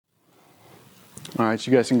All right,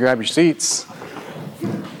 you guys can grab your seats.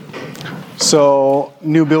 So,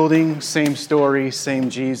 new building, same story, same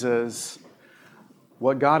Jesus.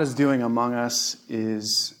 What God is doing among us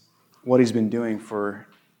is what He's been doing for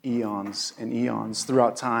eons and eons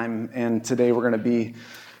throughout time. And today we're going to be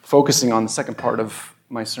focusing on the second part of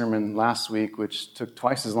my sermon last week, which took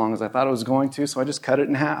twice as long as I thought it was going to, so I just cut it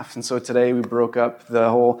in half. And so today we broke up the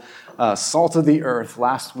whole salt of the earth.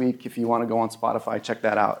 Last week, if you want to go on Spotify, check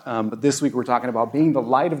that out. But this week we're talking about being the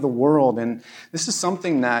light of the world, and this is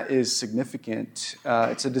something that is significant.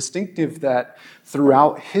 It's a distinctive that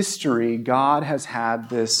throughout history, God has had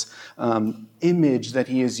this image that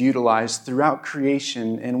He has utilized throughout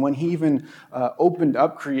creation. And when He even opened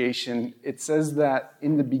up creation, it says that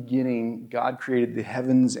in the beginning, God created the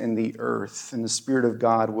heavens and the earth, and the Spirit of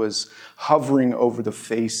God was hovering over the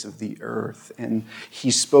face of the earth. And He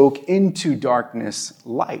spoke into darkness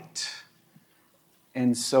light.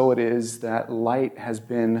 And so it is that light has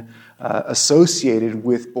been associated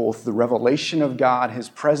with both the revelation of God, His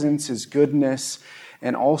presence, His goodness,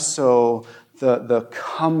 and also the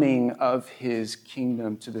coming of His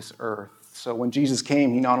kingdom to this earth. So when Jesus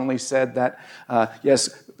came, He not only said that,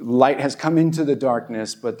 yes, light has come into the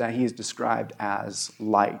darkness, but that He is described as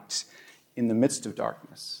light in the midst of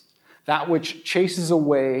darkness. That which chases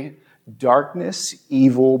away darkness,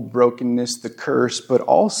 evil, brokenness, the curse, but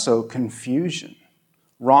also confusion,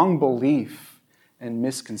 wrong belief, and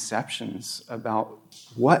misconceptions about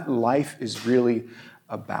what life is really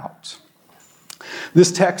about.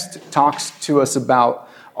 This text talks to us about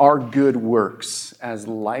our good works as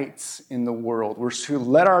lights in the world. We're to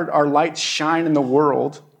let our light shine in the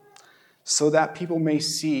world so that people may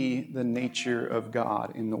see the nature of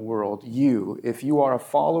God in the world. You, if you are a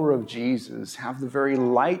follower of Jesus, have the very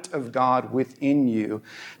light of God within you,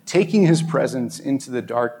 taking His presence into the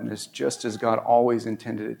darkness just as God always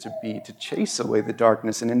intended it to be, to chase away the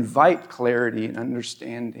darkness and invite clarity and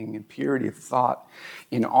understanding and purity of thought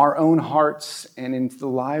in our own hearts and in the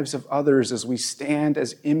lives of others as we stand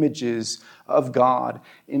as images of God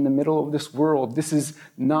in the middle of this world. This is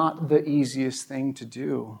not the easiest thing to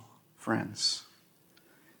do, friends.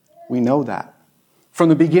 We know that. From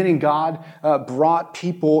the beginning, God brought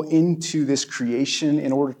people into this creation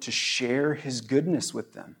in order to share His goodness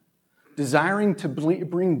with them, desiring to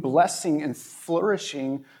bring blessing and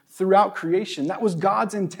flourishing throughout creation. That was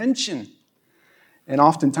God's intention. And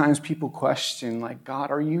oftentimes people question, like,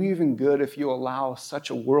 God, are you even good if you allow such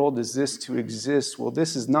a world as this to exist? Well,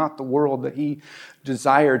 this is not the world that He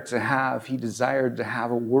desired to have. He desired to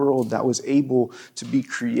have a world that was able to be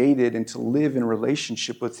created and to live in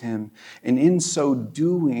relationship with Him. And in so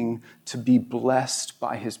doing, to be blessed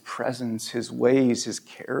by His presence, His ways, His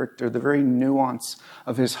character. The very nuance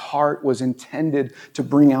of His heart was intended to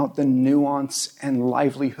bring out the nuance and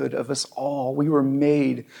livelihood of us all. We were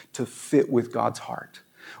made to fit with God's heart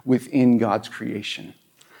within God's creation.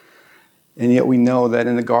 And yet we know that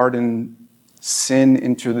in the garden, sin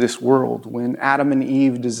entered this world. When Adam and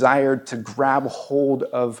Eve desired to grab hold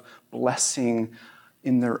of blessing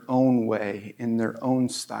in their own way, in their own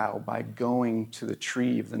style, by going to the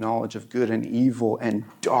tree of the knowledge of good and evil, and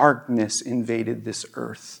darkness invaded this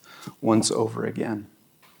earth once over again.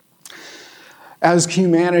 As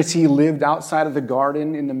humanity lived outside of the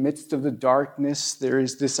garden in the midst of the darkness, there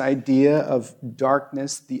is this idea of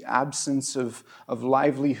darkness, the absence of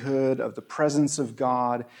livelihood, of the presence of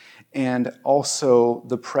God, and also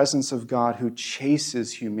the presence of God who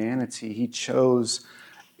chases humanity. He chose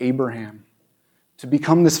Abraham to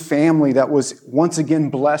become this family that was once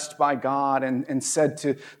again blessed by God and said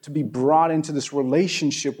to be brought into this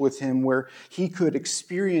relationship with Him where he could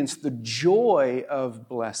experience the joy of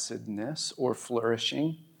blessedness or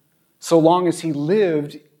flourishing so long as he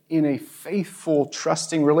lived in a faithful,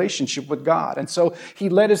 trusting relationship with God. And so he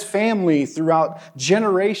led his family throughout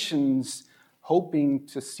generations, hoping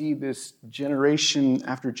to see this generation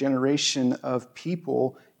after generation of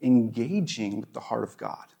people engaging with the heart of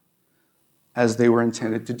God as they were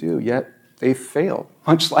intended to do. Yet they failed,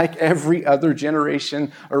 much like every other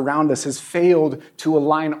generation around us has failed to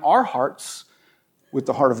align our hearts with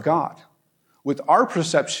the heart of God, with our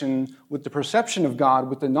perception, with the perception of God,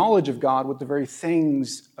 with the knowledge of God, with the very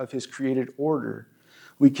things of His created order.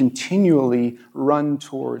 We continually run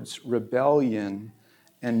towards rebellion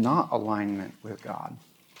and not alignment with God.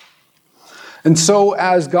 And so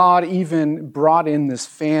as God even brought in this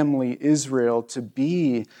family, Israel, to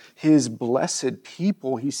be His blessed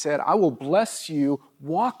people, He said, I will bless you,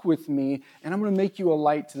 walk with me, and I'm going to make you a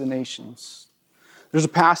light to the nations. There's a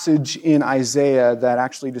passage in Isaiah that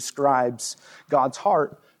actually describes God's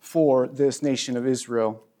heart for this nation of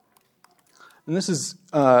Israel. And this is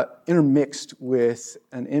intermixed with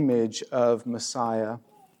an image of Messiah.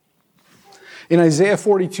 In Isaiah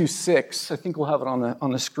 42:6, I think we'll have it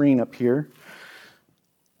on the screen up here,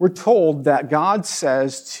 we're told that God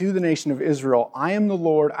says to the nation of Israel, I am the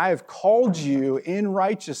Lord, I have called you in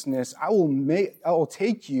righteousness, I will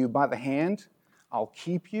take you by the hand, I'll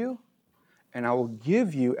keep you, and I will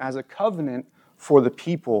give you as a covenant for the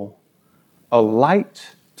people, a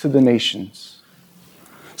light to the nations.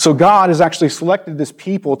 So God has actually selected this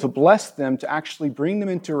people to bless them, to actually bring them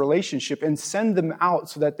into a relationship and send them out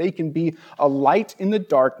so that they can be a light in the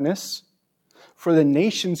darkness for the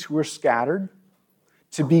nations who are scattered,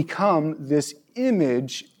 to become this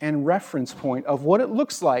image and reference point of what it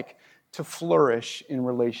looks like to flourish in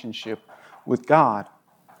relationship with God.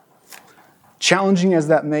 Challenging as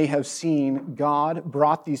that may have seemed, God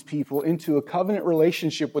brought these people into a covenant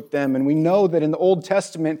relationship with them. And we know that in the Old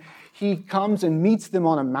Testament, He comes and meets them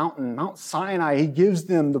on a mountain, Mount Sinai. He gives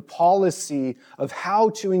them the policy of how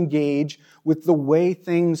to engage with the way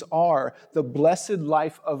things are, the blessed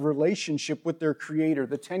life of relationship with their Creator.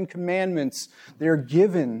 The 10 Commandments, they're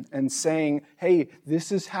given and saying, hey,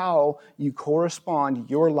 this is how you correspond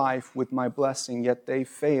your life with my blessing, yet they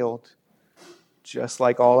failed, just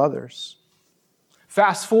like all others.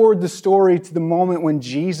 Fast forward the story to the moment when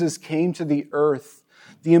Jesus came to the earth,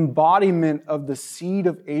 the embodiment of the seed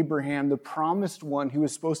of Abraham, the promised one who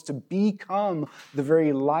was supposed to become the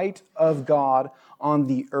very light of God on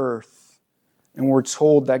the earth. And we're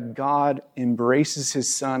told that God embraces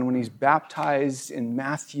His Son when He's baptized in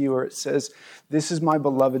Matthew, where it says, this is my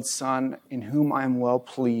beloved Son in whom I am well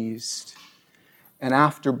pleased. And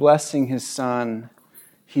after blessing His Son,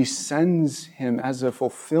 He sends Him as a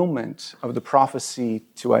fulfillment of the prophecy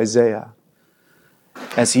to Isaiah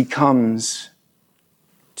as He comes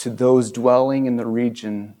to those dwelling in the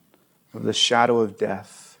region of the shadow of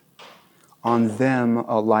death. On them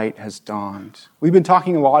a light has dawned. We've been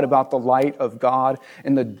talking a lot about the light of God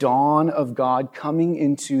and the dawn of God coming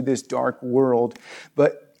into this dark world.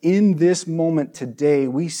 But in this moment today,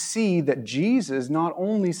 we see that Jesus not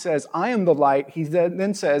only says, I am the light, He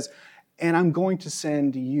then says, and I'm going to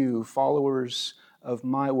send you, followers of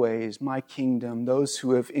my ways, my kingdom, those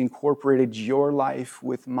who have incorporated your life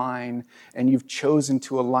with mine, and you've chosen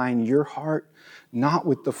to align your heart, not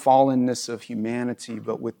with the fallenness of humanity,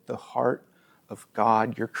 but with the heart of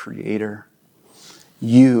God, your Creator.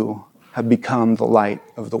 You have become the light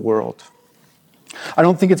of the world. I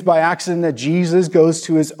don't think it's by accident that Jesus goes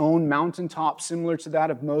to His own mountaintop, similar to that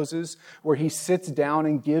of Moses, where He sits down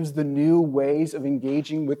and gives the new ways of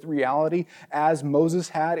engaging with reality, as Moses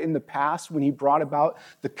had in the past when he brought about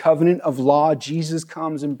the covenant of law. Jesus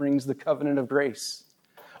comes and brings the covenant of grace.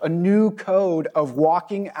 A new code of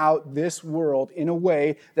walking out this world in a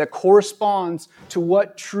way that corresponds to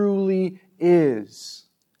what truly is.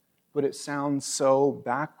 But it sounds so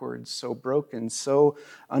backwards, so broken, so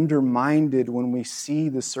undermined when we see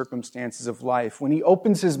the circumstances of life. When He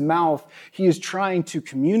opens His mouth, He is trying to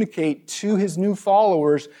communicate to His new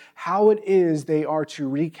followers how it is they are to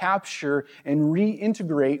recapture and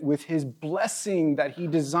reintegrate with His blessing that He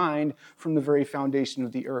designed from the very foundation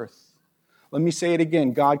of the earth. Let me say it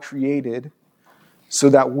again. God created so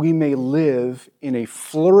that we may live in a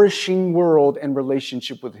flourishing world and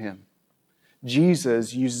relationship with Him.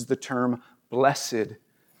 Jesus uses the term blessed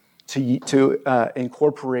to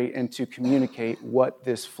incorporate and to communicate what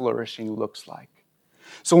this flourishing looks like.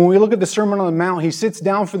 So when we look at the Sermon on the Mount, He sits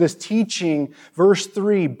down for this teaching. Verse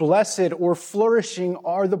 3, blessed or flourishing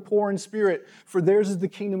are the poor in spirit, for theirs is the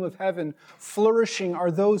kingdom of heaven. Flourishing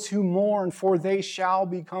are those who mourn, for they shall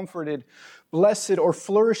be comforted. Blessed or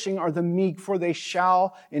flourishing are the meek, for they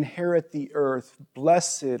shall inherit the earth.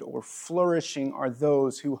 Blessed or flourishing are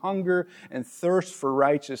those who hunger and thirst for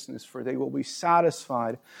righteousness, for they will be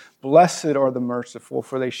satisfied. Blessed are the merciful,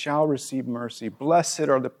 for they shall receive mercy. Blessed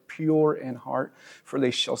are the pure in heart, for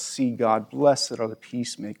they shall see God. Blessed are the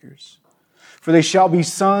peacemakers, for they shall be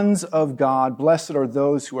sons of God. Blessed are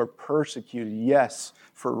those who are persecuted, yes,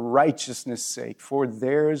 for righteousness' sake, for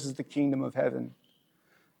theirs is the kingdom of heaven.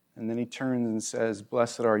 And then He turns and says,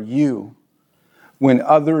 blessed are you when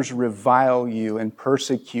others revile you and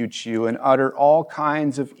persecute you and utter all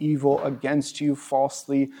kinds of evil against you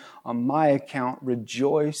falsely on my account.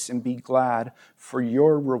 Rejoice and be glad, for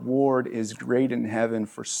your reward is great in heaven,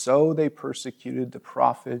 for so they persecuted the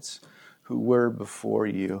prophets who were before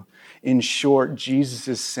you. In short, Jesus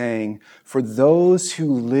is saying, for those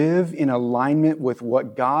who live in alignment with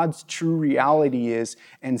what God's true reality is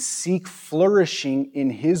and seek flourishing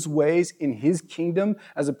in His ways, in His kingdom,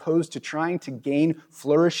 as opposed to trying to gain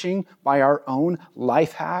flourishing by our own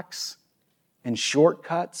life hacks and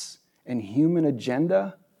shortcuts and human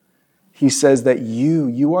agenda, he says that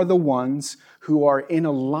you are the ones who are in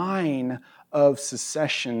a line of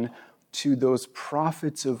succession to those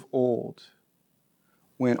prophets of old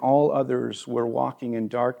when all others were walking in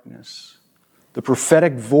darkness. The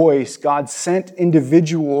prophetic voice, God sent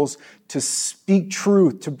individuals to speak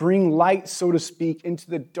truth, to bring light, so to speak, into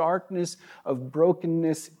the darkness of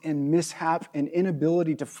brokenness and mishap and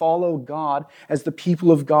inability to follow God as the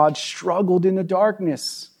people of God struggled in the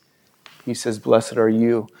darkness. He says, blessed are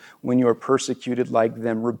you when you are persecuted like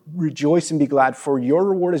them. Rejoice and be glad, for your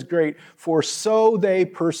reward is great, for so they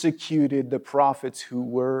persecuted the prophets who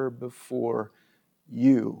were before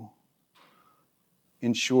you.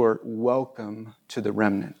 In short, welcome to the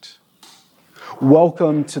remnant.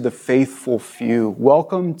 Welcome to the faithful few.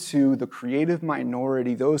 Welcome to the creative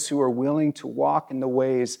minority, those who are willing to walk in the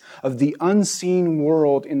ways of the unseen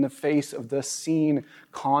world in the face of the seen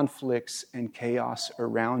conflicts and chaos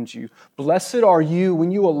around you. Blessed are you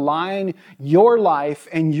when you align your life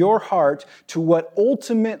and your heart to what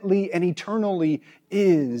ultimately and eternally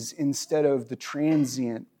is, instead of the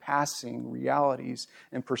transient, passing realities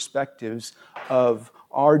and perspectives of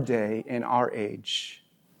our day and our age.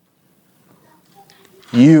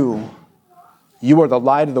 You are the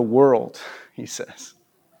light of the world, he says.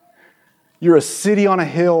 You're a city on a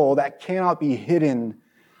hill that cannot be hidden,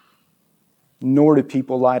 nor do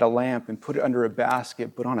people light a lamp and put it under a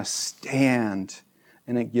basket, but on a stand,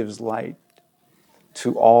 and it gives light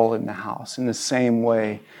to all in the house. In the same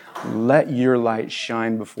way, let your light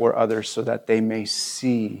shine before others so that they may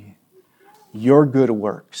see your good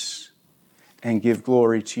works and give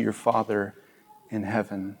glory to your Father in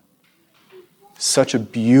heaven. Such a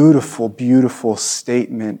beautiful, beautiful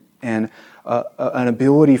statement, and an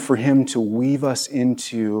ability for him to weave us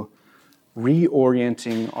into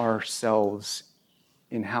reorienting ourselves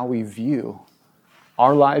in how we view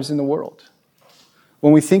our lives in the world.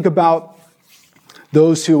 When we think about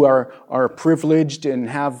those who are privileged and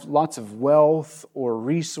have lots of wealth or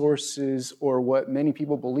resources or what many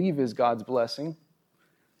people believe is God's blessing,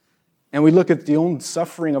 and we look at the own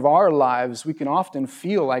suffering of our lives, we can often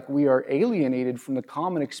feel like we are alienated from the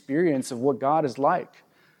common experience of what God is like.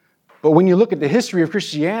 But when you look at the history of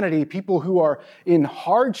Christianity, people who are in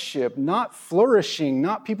hardship, not flourishing,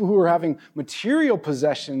 not people who are having material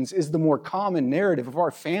possessions, is the more common narrative of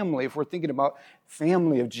our family, if we're thinking about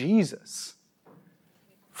family of Jesus.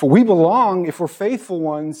 For we belong, if we're faithful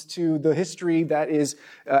ones, to the history that is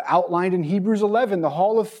outlined in Hebrews 11, the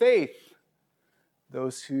hall of faith.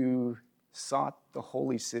 Those who sought the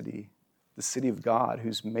holy city, the city of God,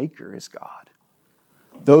 whose maker is God.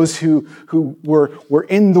 Those who were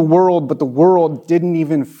in the world, but the world didn't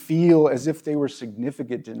even feel as if they were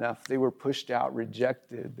significant enough. They were pushed out,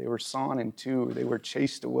 rejected. They were sawn in two. They were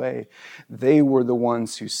chased away. They were the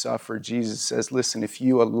ones who suffered. Jesus says, listen, if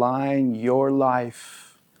you align your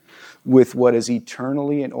life with what is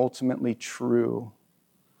eternally and ultimately true,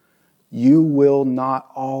 you will not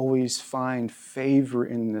always find favor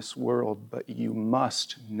in this world, but you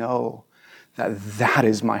must know that that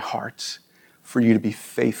is my heart, for you to be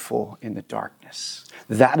faithful in the darkness.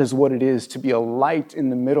 That is what it is to be a light in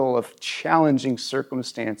the middle of challenging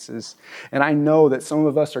circumstances. And I know that some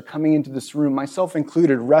of us are coming into this room, myself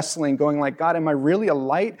included, wrestling, going like, God, am I really a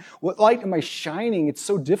light? What light am I shining? It's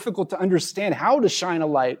so difficult to understand how to shine a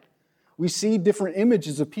light. We see different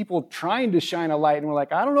images of people trying to shine a light, and we're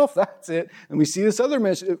like, I don't know if that's it. And we see this other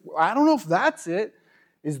message, I don't know if that's it.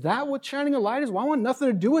 Is that what shining a light is? Well, I want nothing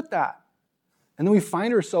to do with that. And then we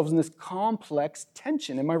find ourselves in this complex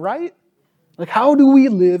tension. Am I right? Like, how do we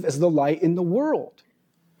live as the light in the world?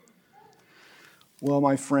 Well,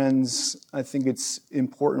 my friends, I think it's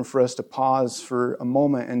important for us to pause for a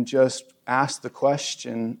moment and just ask the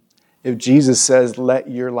question, if Jesus says, let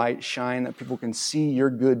your light shine, that people can see your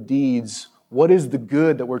good deeds, what is the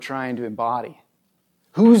good that we're trying to embody?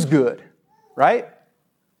 Who's good, right?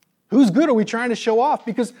 Whose good are we trying to show off?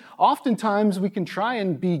 Because oftentimes we can try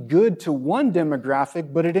and be good to one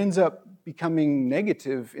demographic, but it ends up becoming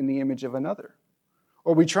negative in the image of another.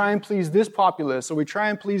 Or we try and please this populace, or we try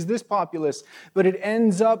and please this populace, but it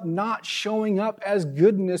ends up not showing up as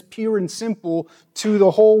goodness, pure and simple, to the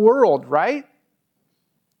whole world, right?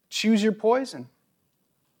 Choose your poison.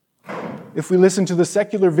 If we listen to the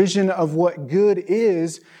secular vision of what good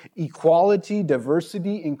is, equality,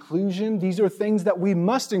 diversity, inclusion, these are things that we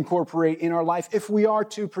must incorporate in our life if we are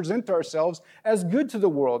to present ourselves as good to the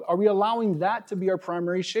world. Are we allowing that to be our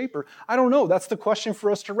primary shaper? I don't know. That's the question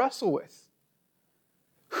for us to wrestle with.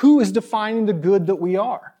 Who is defining the good that we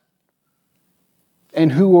are?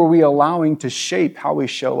 And who are we allowing to shape how we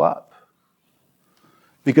show up?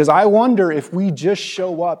 Because I wonder if we just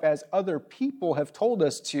show up as other people have told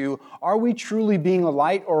us to, are we truly being a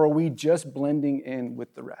light or are we just blending in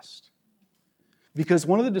with the rest? Because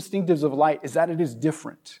one of the distinctives of light is that it is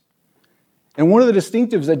different. And one of the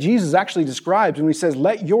distinctives that Jesus actually describes when he says,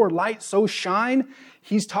 let your light so shine,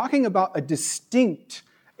 he's talking about a distinct,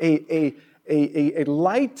 a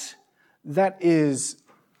light that is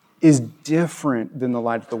different than the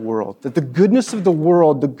light of the world. That the goodness of the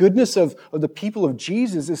world, the goodness of the people of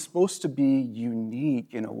Jesus is supposed to be unique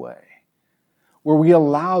in a way. Where we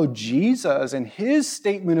allow Jesus and his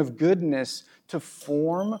statement of goodness to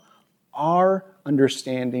form our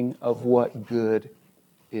understanding of what good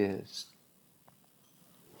is.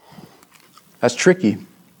 That's tricky.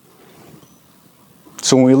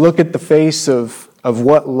 So when we look at the face of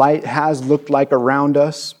what light has looked like around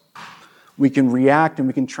us, we can react and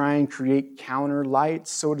we can try and create counter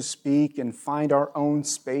lights, so to speak, and find our own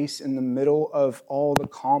space in the middle of all the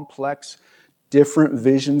complex, different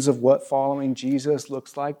visions of what following Jesus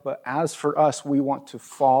looks like. But as for us, we want to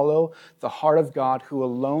follow the heart of God, who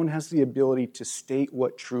alone has the ability to state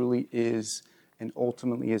what truly is and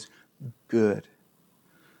ultimately is good.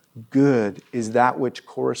 Good is that which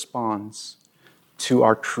corresponds to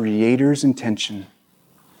our Creator's intention.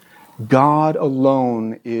 God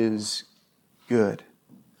alone is good.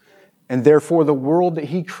 And therefore, the world that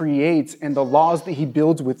he creates and the laws that he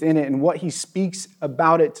builds within it and what he speaks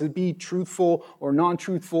about it to be truthful or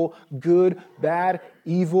non-truthful, good, bad,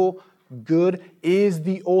 evil, good, is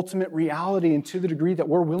the ultimate reality. And to the degree that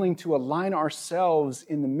we're willing to align ourselves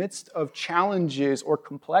in the midst of challenges or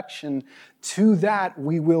complexion to that,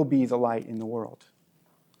 we will be the light in the world.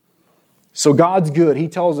 So God's good. He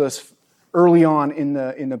tells us early on in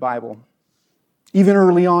the Bible. Even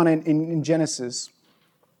early on in Genesis,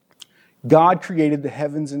 God created the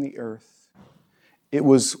heavens and the earth. It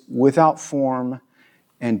was without form,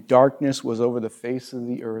 and darkness was over the face of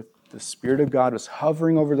the earth. The Spirit of God was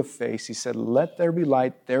hovering over the face. He said, let there be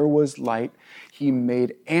light. There was light. He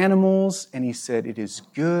made animals, and he said, it is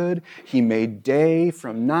good. He made day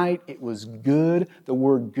from night. It was good. The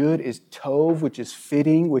word good is tov, which is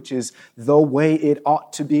fitting, which is the way it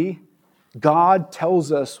ought to be. God tells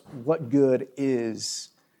us what good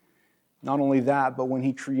is. Not only that, but when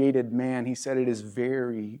he created man, he said it is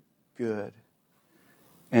very good.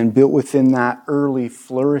 And built within that early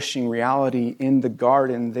flourishing reality in the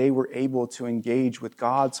garden, they were able to engage with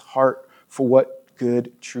God's heart for what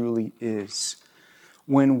good truly is.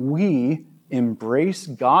 When we embrace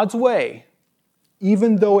God's way,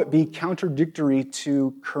 even though it be contradictory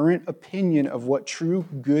to current opinion of what true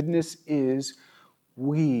goodness is,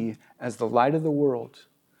 we, as the light of the world,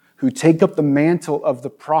 who take up the mantle of the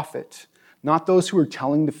prophet, not those who are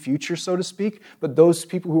telling the future, so to speak, but those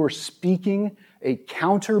people who are speaking a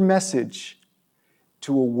counter message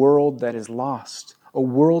to a world that is lost, a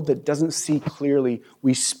world that doesn't see clearly.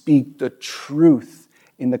 We speak the truth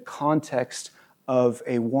in the context of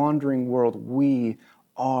a wandering world. We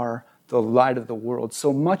are the light of the world.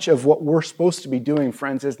 So much of what we're supposed to be doing,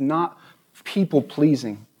 friends, is not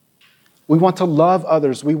people-pleasing. We want to love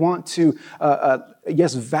others. We want to,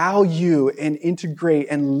 value and integrate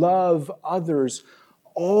and love others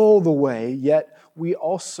all the way, yet we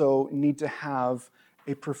also need to have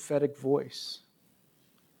a prophetic voice.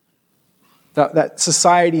 That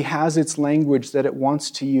society has its language that it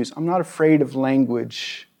wants to use. I'm not afraid of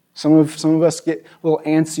language. Some of us get a little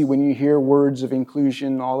antsy when you hear words of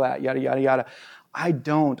inclusion, all that, yada, yada, yada. I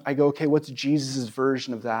don't. I go, okay, what's Jesus'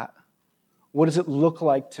 version of that? What does it look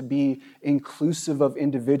like to be inclusive of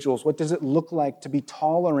individuals? What does it look like to be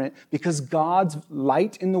tolerant? Because God's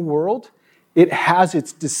light in the world, it has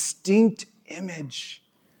its distinct image.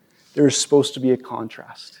 There is supposed to be a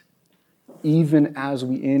contrast, even as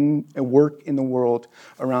we work in the world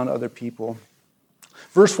around other people.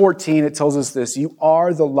 Verse 14, it tells us this: you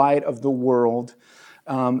are the light of the world.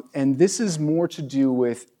 And this is more to do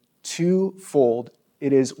with twofold.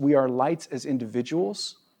 It is, we are lights as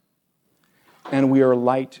individuals, and we are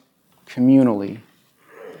light communally.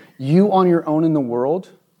 You on your own in the world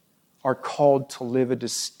are called to live a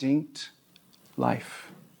distinct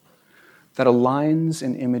life that aligns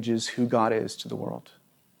and images who God is to the world.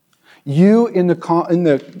 You, in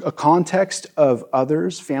the context of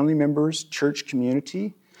others, family members, church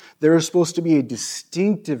community, there is supposed to be a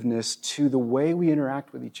distinctiveness to the way we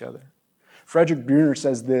interact with each other. Frederick Buechner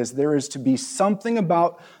says this: there is to be something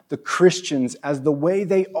about the Christians as the way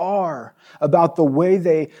they are, about the way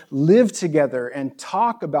they live together and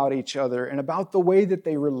talk about each other, and about the way that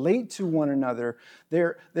they relate to one another.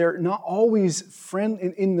 They're not always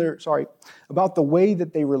friendly about the way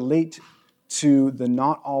that they relate to the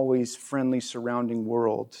not always friendly surrounding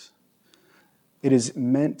world. It is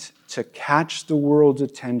meant to catch the world's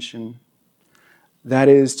attention. That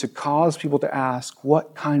is, to cause people to ask,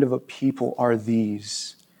 what kind of a people are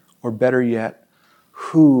these? Or better yet,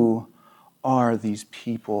 who are these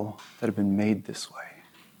people that have been made this way?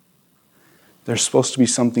 There's supposed to be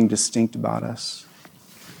something distinct about us.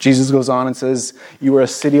 Jesus goes on and says, you are a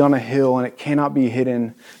city on a hill and it cannot be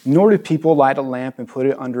hidden, nor do people light a lamp and put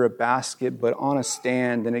it under a basket, but on a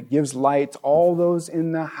stand, and it gives light to all those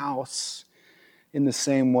in the house. In the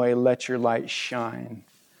same way, let your light shine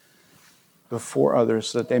before others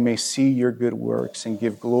so that they may see your good works and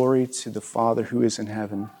give glory to the Father who is in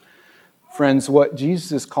heaven. Friends, what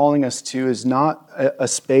Jesus is calling us to is not a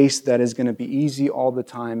space that is going to be easy all the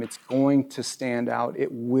time. It's going to stand out. It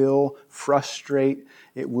will frustrate.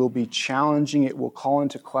 It will be challenging. It will call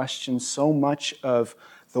into question so much of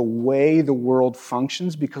the way the world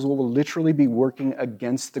functions because it will literally be working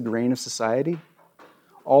against the grain of society.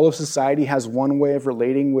 All of society has one way of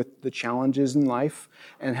relating with the challenges in life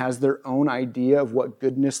and has their own idea of what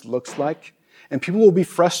goodness looks like. And people will be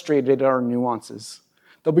frustrated at our nuances.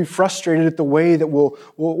 They'll be frustrated at the way that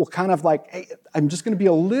we'll kind of like, hey, I'm just going to be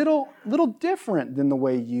a little different than the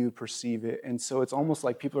way you perceive it. And so it's almost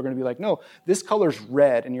like people are going to be like, no, this color's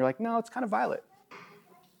red. And you're like, no, it's kind of violet.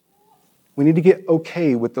 We need to get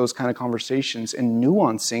okay with those kind of conversations and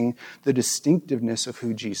nuancing the distinctiveness of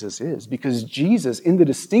who Jesus is. Because Jesus, in the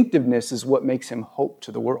distinctiveness, is what makes him hope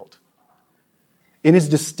to the world. In his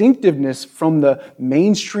distinctiveness from the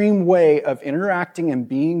mainstream way of interacting and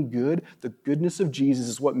being good, the goodness of Jesus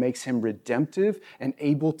is what makes him redemptive and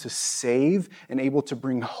able to save and able to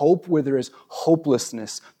bring hope where there is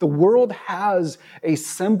hopelessness. The world has a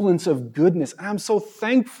semblance of goodness. And I'm so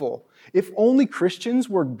thankful. If only Christians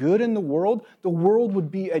were good in the world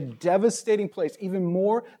would be a devastating place, even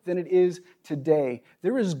more than it is today.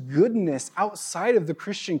 There is goodness outside of the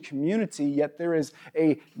Christian community, yet there is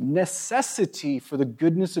a necessity for the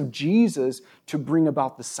goodness of Jesus to bring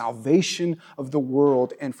about the salvation of the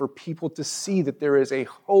world and for people to see that there is a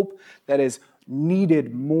hope that is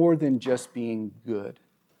needed more than just being good.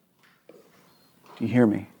 Do you hear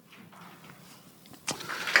me?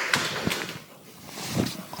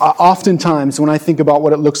 Oftentimes, when I think about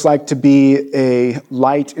what it looks like to be a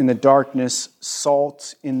light in the darkness,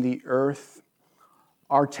 salt in the earth,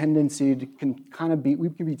 our tendency we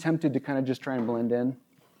can be tempted to kind of just try and blend in.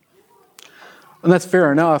 And that's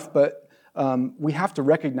fair enough, but we have to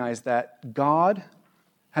recognize that God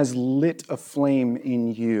has lit a flame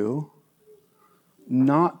in you,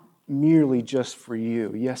 not merely just for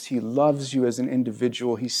you. Yes, he loves you as an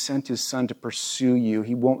individual. He sent his son to pursue you.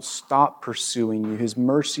 He won't stop pursuing you. His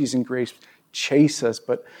mercies and grace chase us,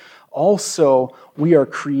 but also we are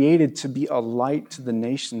created to be a light to the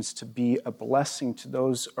nations, to be a blessing to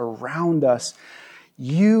those around us.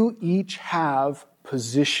 You each have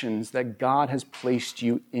positions that God has placed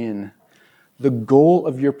you in. The goal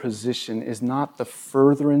of your position is not the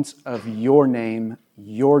furtherance of your name,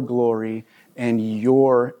 your glory, and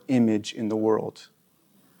your image in the world.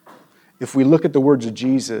 If we look at the words of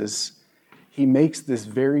Jesus, he makes this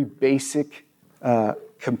very basic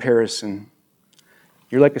comparison.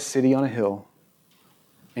 You're like a city on a hill.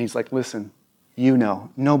 And he's like, listen,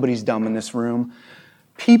 nobody's dumb in this room.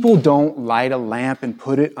 People don't light a lamp and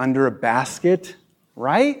put it under a basket,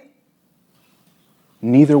 right?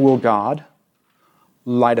 Neither will God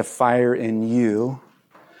light a fire in you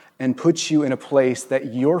and put you in a place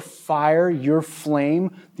that your fire, your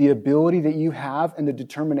flame, the ability that you have and the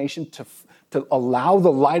determination to allow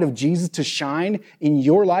the light of Jesus to shine in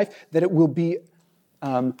your life, that it will be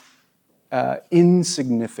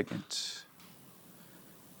insignificant.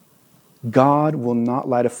 God will not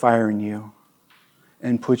light a fire in you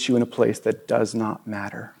and put you in a place that does not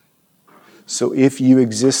matter. So if you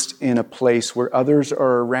exist in a place where others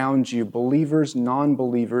are around you, believers,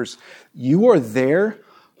 non-believers, you are there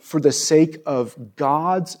for the sake of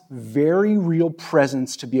God's very real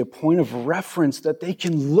presence to be a point of reference that they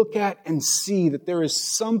can look at and see that there is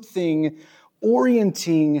something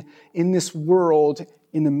orienting in this world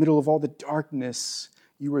in the middle of all the darkness.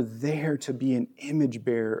 You are there to be an image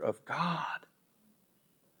bearer of God.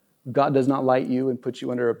 God does not light you and put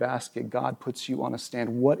you under a basket. God puts you on a stand.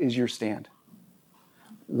 What is your stand?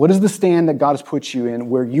 What is the stand that God has put you in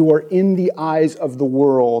where you are in the eyes of the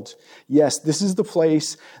world? Yes, this is the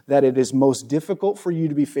place that it is most difficult for you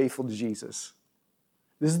to be faithful to Jesus.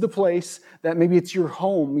 This is the place that maybe it's your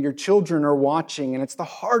home, your children are watching, and it's the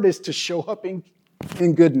hardest to show up in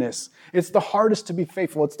in goodness. It's the hardest to be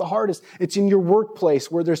faithful. It's the hardest. It's in your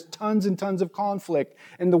workplace where there's tons and tons of conflict.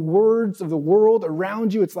 And the words of the world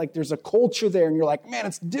around you, it's like there's a culture there and you're like, man,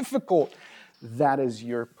 it's difficult. That is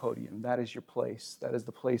your podium. That is your place. That is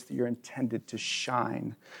the place that you're intended to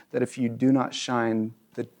shine. That if you do not shine,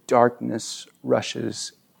 the darkness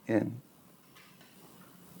rushes in.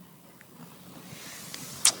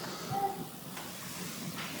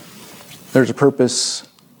 There's a purpose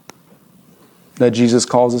that Jesus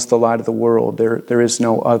calls us the light of the world. There is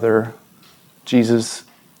no other. Jesus,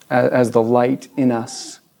 as the light in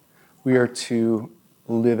us, we are to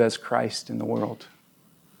live as Christ in the world.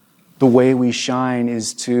 The way we shine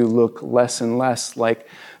is to look less and less like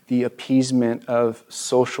the appeasement of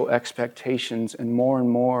social expectations and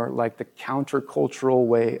more like the countercultural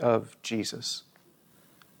way of Jesus.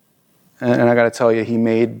 And I got to tell you, he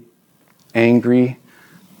made angry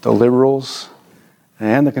the liberals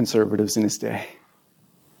and the conservatives in his day.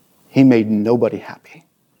 He made nobody happy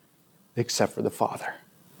except for the Father.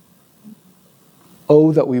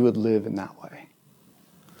 Oh, that we would live in that way.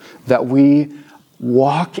 That we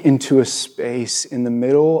walk into a space in the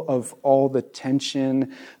middle of all the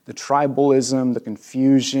tension, the tribalism, the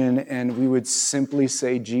confusion, and we would simply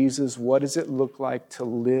say, Jesus, what does it look like to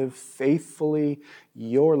live faithfully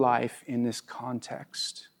your life in this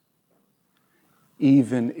context?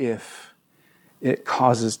 Even if it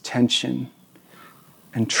causes tension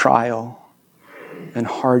and trial and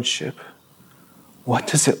hardship, what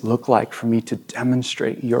does it look like for me to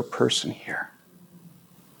demonstrate your person here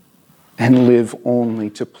and live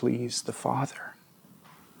only to please the Father?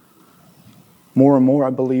 More and more,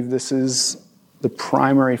 I believe this is the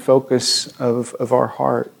primary focus of our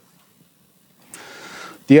heart.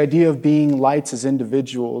 The idea of being lights as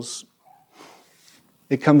individuals,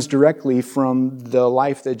 it comes directly from the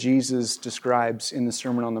life that Jesus describes in the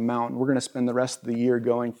Sermon on the Mount. We're going to spend the rest of the year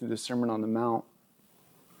going through the Sermon on the Mount,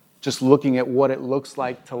 just looking at what it looks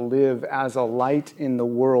like to live as a light in the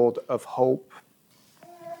world of hope.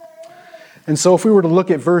 And so if we were to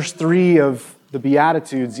look at verse 3 of the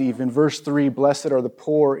Beatitudes even, verse 3, blessed are the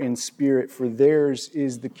poor in spirit, for theirs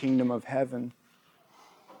is the kingdom of heaven.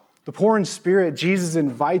 The poor in spirit, Jesus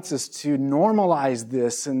invites us to normalize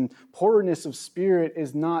this, and poorness of spirit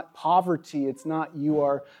is not poverty. It's not you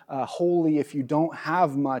are holy if you don't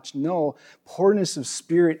have much. No, poorness of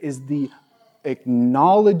spirit is the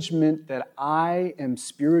acknowledgement that I am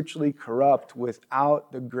spiritually corrupt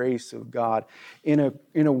without the grace of God. In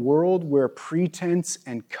a world where pretense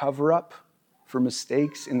and cover-up for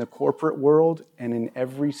mistakes in the corporate world and in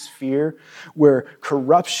every sphere, where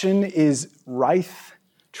corruption is rife,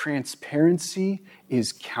 transparency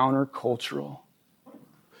is countercultural.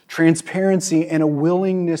 Transparency and a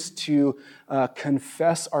willingness to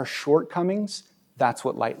confess our shortcomings, that's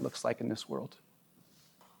what light looks like in this world.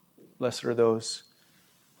 Blessed are those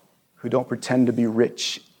who don't pretend to be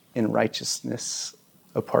rich in righteousness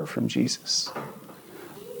apart from Jesus.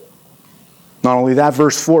 Not only that,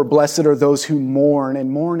 verse 4, blessed are those who mourn. And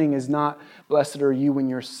mourning is not, blessed are you when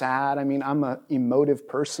you're sad. I mean, I'm an emotive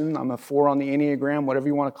person. I'm a 4 on the Enneagram, whatever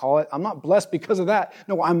you want to call it. I'm not blessed because of that.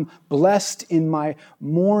 No, I'm blessed in my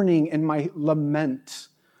mourning and my lament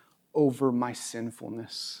over my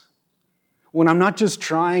sinfulness. When I'm not just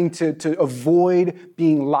trying to avoid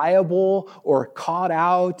being liable or caught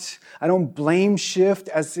out. I don't blame shift,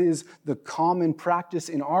 as is the common practice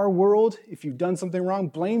in our world. If you've done something wrong,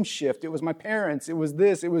 blame shift. It was my parents. It was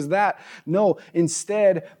this. It was that. No,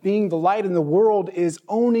 instead, being the light in the world is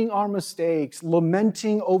owning our mistakes,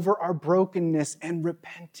 lamenting over our brokenness, and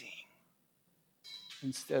repenting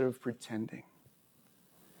instead of pretending.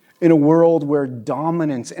 In a world where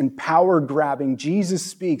dominance and power grabbing, Jesus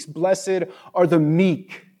speaks, blessed are the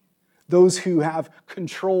meek, those who have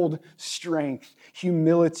controlled strength,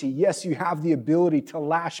 humility. Yes, you have the ability to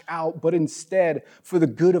lash out, but instead, for the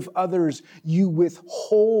good of others, you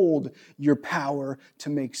withhold your power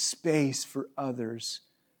to make space for others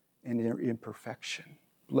and their imperfection.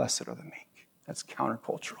 Blessed are the meek. That's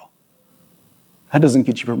countercultural. That doesn't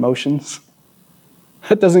get you promotions.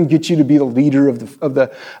 That doesn't get you to be the leader of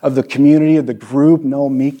the community, of the group. No,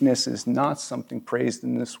 meekness is not something praised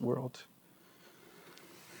in this world.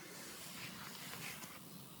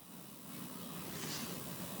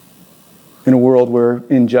 In a world where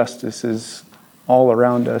injustice is all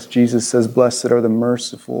around us, Jesus says, blessed are the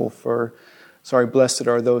merciful, blessed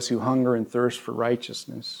are those who hunger and thirst for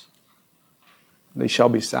righteousness. They shall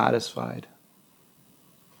be satisfied.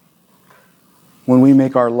 When we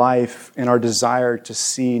make our life and our desire to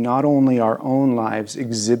see not only our own lives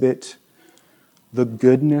exhibit the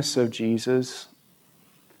goodness of Jesus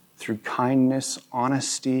through kindness,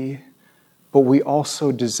 honesty, but we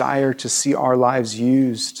also desire to see our lives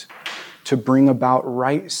used to bring about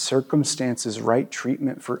right circumstances, right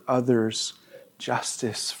treatment for others,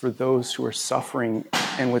 justice for those who are suffering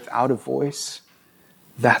and without a voice.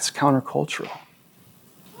 That's countercultural.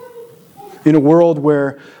 In a world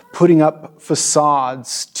where putting up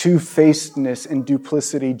facades, two-facedness, and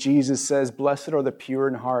duplicity, Jesus says, "Blessed are the pure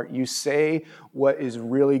in heart." You say what is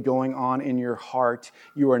really going on in your heart.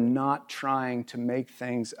 You are not trying to make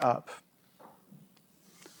things up.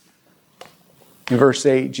 In verse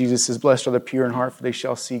 8, Jesus says, "Blessed are the pure in heart, for they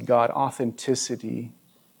shall see God." Authenticity,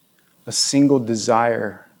 a single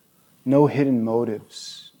desire, no hidden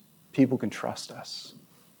motives. People can trust us.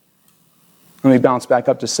 Let me bounce back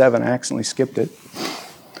up to 7. I accidentally skipped it.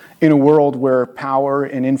 In a world where power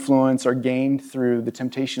and influence are gained through the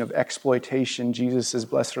temptation of exploitation, Jesus says,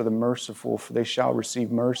 "Blessed are the merciful, for they shall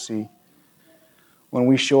receive mercy." When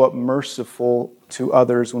we show up merciful to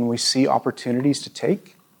others, when we see opportunities to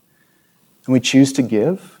take, and we choose to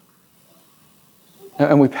give,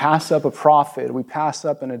 and we pass up a profit, we pass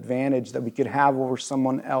up an advantage that we could have over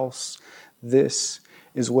someone else, this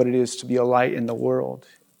is what it is to be a light in the world.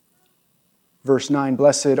 Verse 9,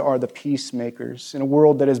 "Blessed are the peacemakers." In a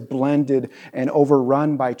world that is blended and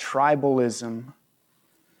overrun by tribalism,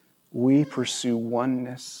 we pursue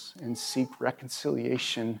oneness and seek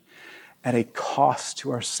reconciliation at a cost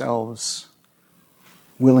to ourselves,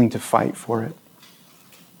 willing to fight for it.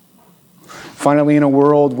 Finally, in a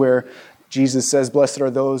world where Jesus says, "Blessed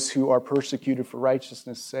are those who are persecuted for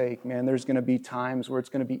righteousness' sake," man, there's going to be times where it's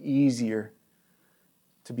going to be easier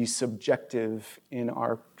to be subjective in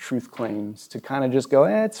our truth claims, to kind of just go,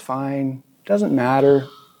 it's fine, doesn't matter,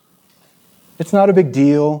 it's not a big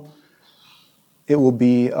deal. It will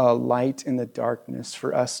be a light in the darkness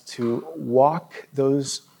for us to walk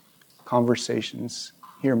those conversations,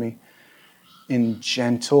 hear me, in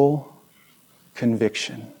gentle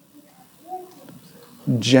conviction.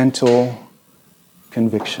 Gentle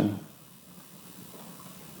conviction.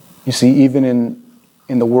 You see, even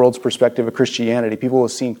in the world's perspective of Christianity, people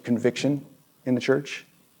have seen conviction in the church,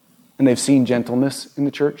 and they've seen gentleness in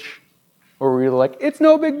the church, or we're either like, it's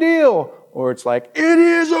no big deal, or it's like, it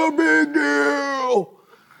is a big deal.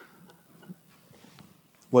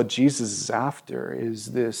 What Jesus is after is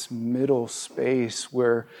this middle space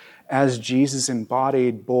where, as Jesus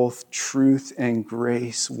embodied both truth and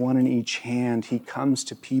grace, one in each hand, he comes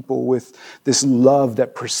to people with this love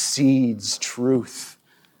that precedes truth.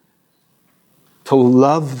 To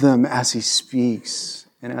love them as he speaks,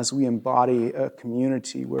 and as we embody a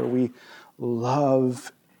community where we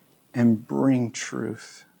love and bring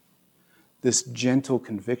truth, this gentle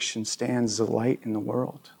conviction stands as a light in the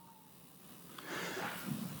world.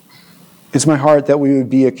 It's my heart that we would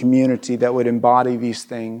be a community that would embody these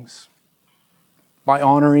things by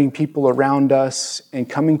honoring people around us and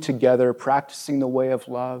coming together, practicing the way of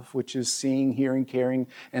love, which is seeing, hearing, caring,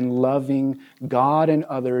 and loving God and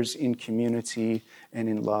others in community and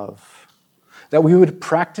in love. That we would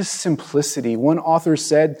practice simplicity. One author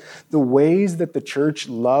said, the ways that the church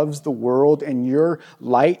loves the world and your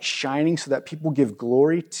light shining so that people give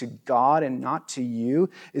glory to God and not to you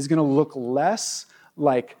is going to look less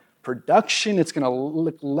like production. It's going to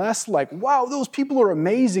look less like, wow, those people are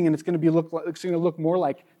amazing, and it's going to look more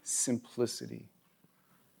like simplicity.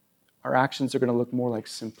 Our actions are going to look more like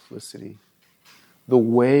simplicity. The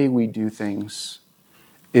way we do things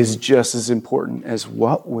is just as important as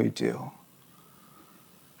what we do.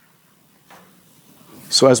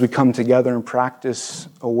 So as we come together and practice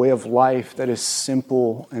a way of life that is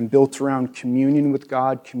simple and built around communion with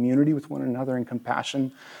God, community with one another, and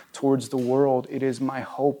compassion towards the world, it is my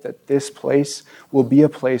hope that this place will be a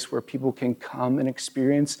place where people can come and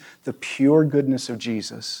experience the pure goodness of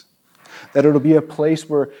Jesus. That it'll be a place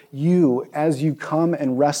where you, as you come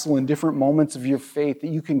and wrestle in different moments of your faith, that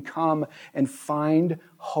you can come and find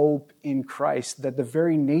hope in Christ. That the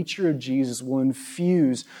very nature of Jesus will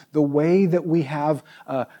infuse the way that we have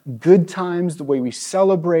good times, the way we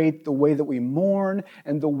celebrate, the way that we mourn,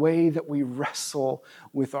 and the way that we wrestle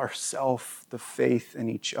with ourself, the faith, and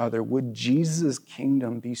each other. Would Jesus'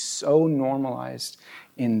 kingdom be so normalized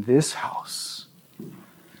in this house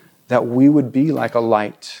that we would be like a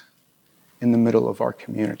light in the middle of our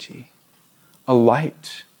community. A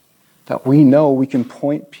light that we know we can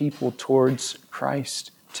point people towards Christ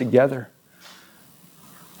together.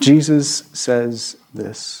 Jesus says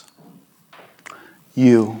this,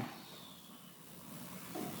 you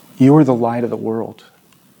are the light of the world.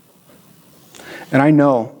 And I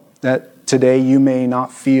know that today you may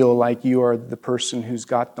not feel like you are the person who's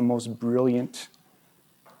got the most brilliant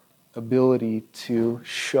ability to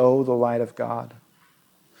show the light of God.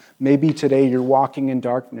 Maybe today you're walking in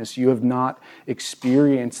darkness. You have not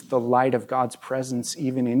experienced the light of God's presence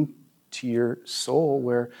even into your soul,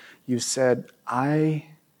 where you said, I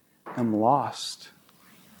am lost.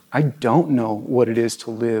 I don't know what it is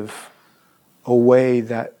to live a way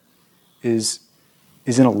that is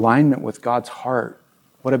in alignment with God's heart.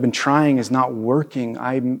 What I've been trying is not working.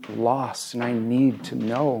 I'm lost, and I need to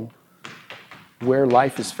know where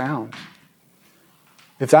life is found.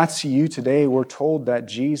 If that's you today, we're told that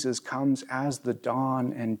Jesus comes as the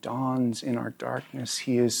dawn and dawns in our darkness.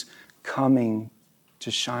 He is coming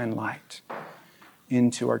to shine light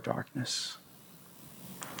into our darkness.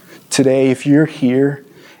 Today, if you're here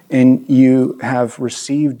and you have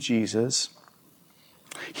received Jesus,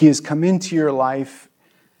 He has come into your life,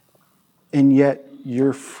 and yet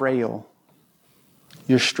you're frail.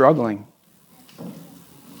 You're struggling.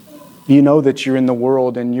 You know that you're in the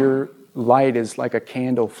world and your light is like a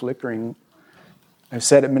candle flickering. I've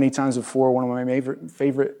said it many times before. One of my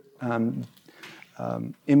favorite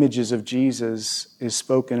images of Jesus is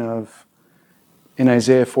spoken of in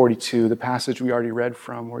Isaiah 42, the passage we already read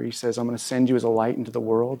from, where He says, I'm going to send you as a light into the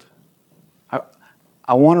world.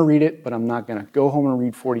 I want to read it, but I'm not going to. Go home and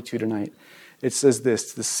read 42 tonight. It says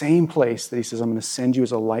this, the same place that He says, I'm going to send you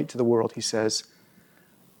as a light to the world. He says,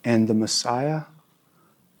 and the Messiah,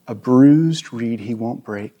 a bruised reed He won't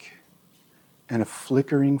break, and a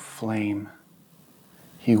flickering flame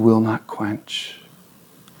He will not quench.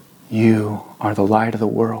 You are the light of the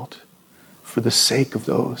world for the sake of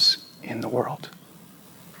those in the world.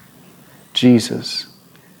 Jesus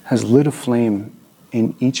has lit a flame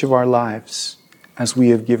in each of our lives as we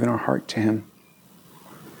have given our heart to Him.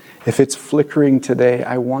 If it's flickering today,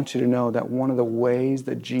 I want you to know that one of the ways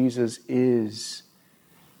that Jesus is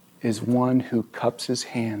one who cups His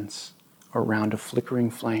hands around a flickering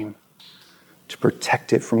flame to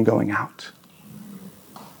protect it from going out.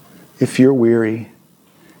 If you're weary,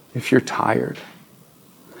 if you're tired,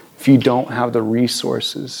 if you don't have the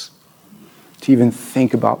resources to even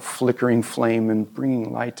think about flickering flame and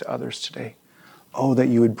bringing light to others today, oh, that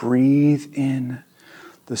you would breathe in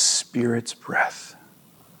the Spirit's breath,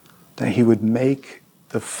 that He would make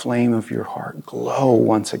the flame of your heart glow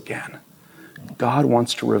once again. God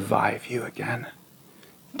wants to revive you again,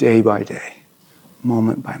 day by day,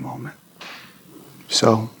 moment by moment.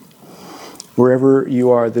 So, wherever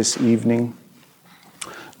you are this evening,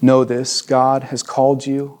 know this: God has called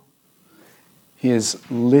you, He has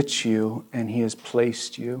lit you, and He has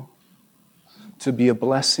placed you to be a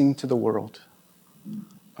blessing to the world,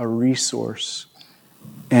 a resource,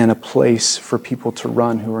 and a place for people to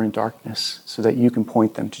run who are in darkness so that you can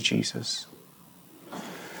point them to Jesus.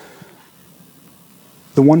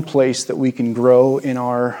 The one place that we can grow in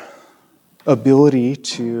our ability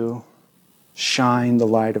to shine the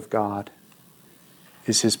light of God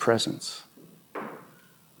is His presence.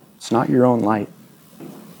 It's not your own light.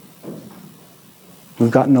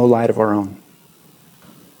 We've got no light of our own.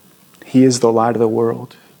 He is the light of the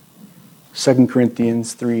world. 2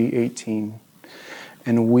 Corinthians 3:18.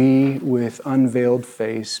 And we, with unveiled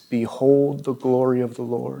face, behold the glory of the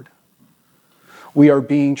Lord. We are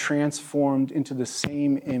being transformed into the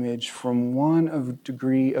same image from one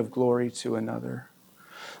degree of glory to another.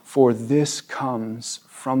 For this comes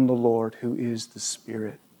from the Lord, who is the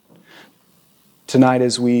Spirit. Tonight,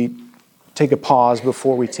 as we take a pause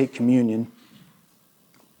before we take communion,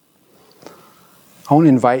 I want to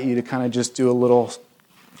invite you to kind of just do a little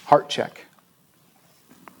heart check.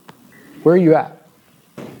 Where are you at?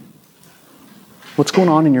 What's going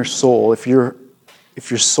on in your soul? If your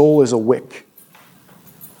soul is a wick,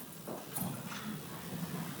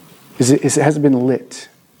 has it been lit?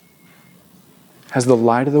 Has the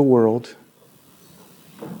light of the world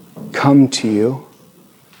come to you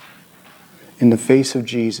in the face of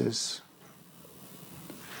Jesus,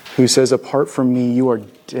 who says, apart from me, you are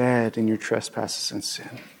dead in your trespasses and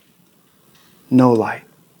sin? No light,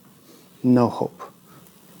 no hope,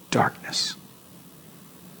 darkness.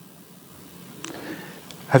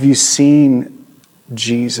 Have you seen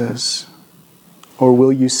Jesus, or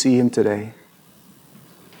will you see Him today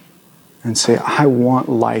and say, I want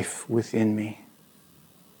life within me?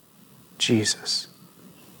 Jesus,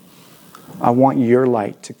 I want your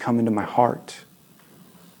light to come into my heart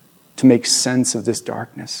to make sense of this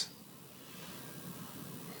darkness,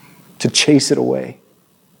 to chase it away,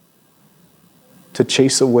 to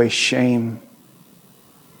chase away shame,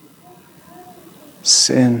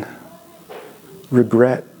 sin,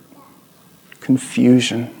 regret,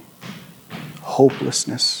 confusion,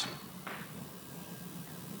 hopelessness.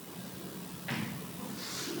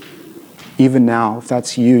 Even now, if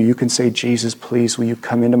that's you, you can say, Jesus, please, will you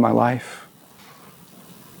come into my life?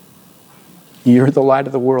 You're the light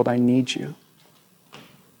of the world. I need you.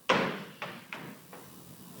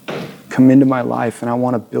 Come into my life, and I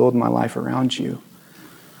want to build my life around you.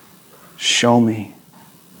 Show me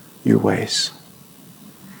your ways.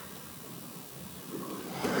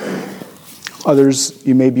 Others,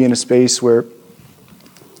 you may be in a space where,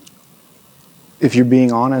 if you're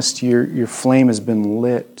being honest, your flame has been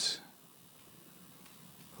lit.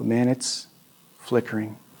 But man, it's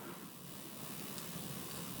flickering.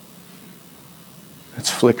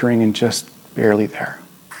 It's flickering and just barely there.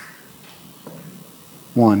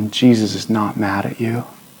 One, Jesus is not mad at you.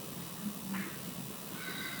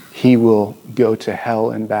 He will go to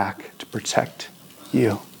hell and back to protect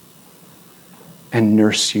you and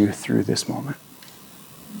nurse you through this moment.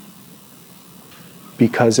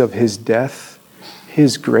 Because of his death,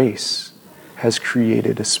 his grace has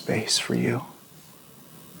created a space for you.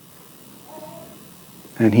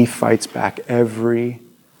 And he fights back every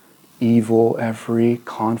evil, every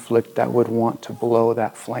conflict that would want to blow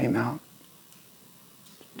that flame out.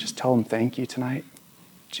 Just tell him thank you tonight.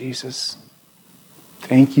 Jesus,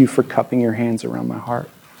 thank you for cupping your hands around my heart.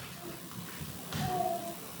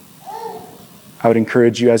 I would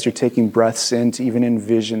encourage you, as you're taking breaths in, to even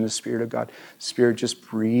envision the Spirit of God. Spirit, just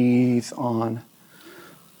breathe on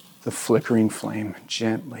the flickering flame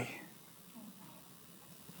gently.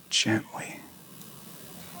 Gently.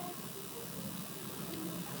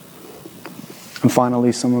 And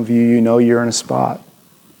finally, some of you, you know you're in a spot.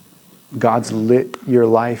 God's lit your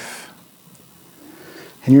life,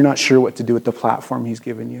 and you're not sure what to do with the platform he's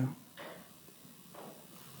given you.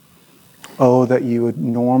 Oh, that you would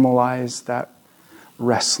normalize that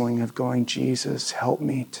wrestling of going, Jesus, help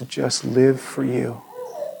me to just live for you,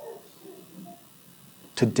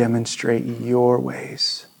 to demonstrate your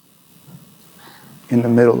ways in the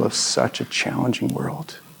middle of such a challenging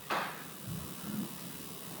world.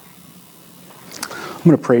 I'm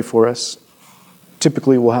going to pray for us.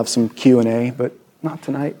 Typically, we'll have some Q&A, but not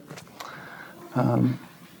tonight.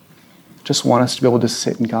 Just want us to be able to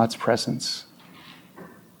sit in God's presence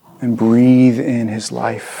and breathe in his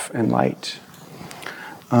life and light.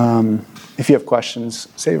 If you have questions,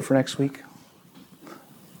 save it for next week.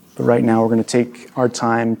 But right now, we're going to take our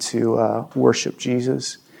time to worship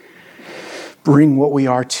Jesus, bring what we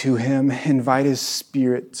are to him, invite his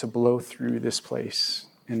Spirit to blow through this place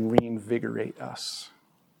and reinvigorate us.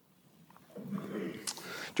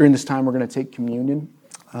 During this time, we're going to take communion.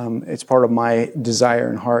 It's part of my desire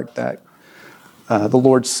and heart that the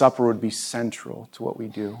Lord's Supper would be central to what we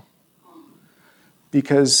do.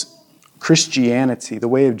 Because Christianity, the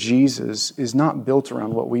way of Jesus, is not built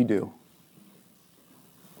around what we do.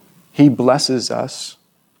 He blesses us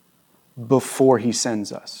before he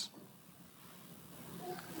sends us.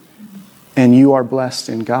 And you are blessed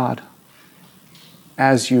in God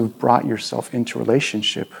as you've brought yourself into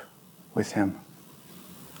relationship with him.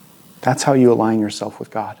 That's how you align yourself with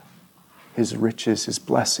God. His riches, his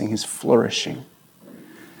blessing, his flourishing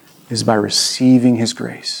is by receiving his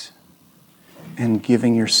grace and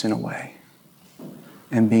giving your sin away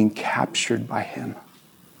and being captured by him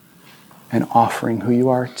and offering who you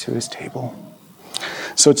are to his table.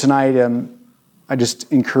 So tonight, I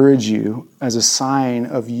just encourage you, as a sign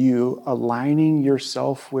of you aligning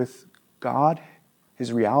yourself with God,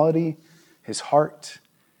 his reality, his heart.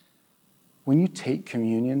 When you take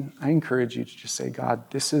communion, I encourage you to just say, God,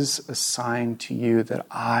 this is a sign to you that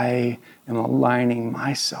I am aligning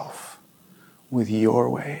myself with your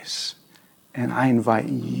ways. And I invite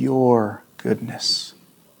your goodness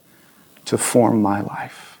to form my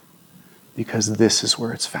life, because this is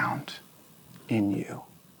where it's found, in you.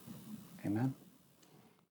 Amen.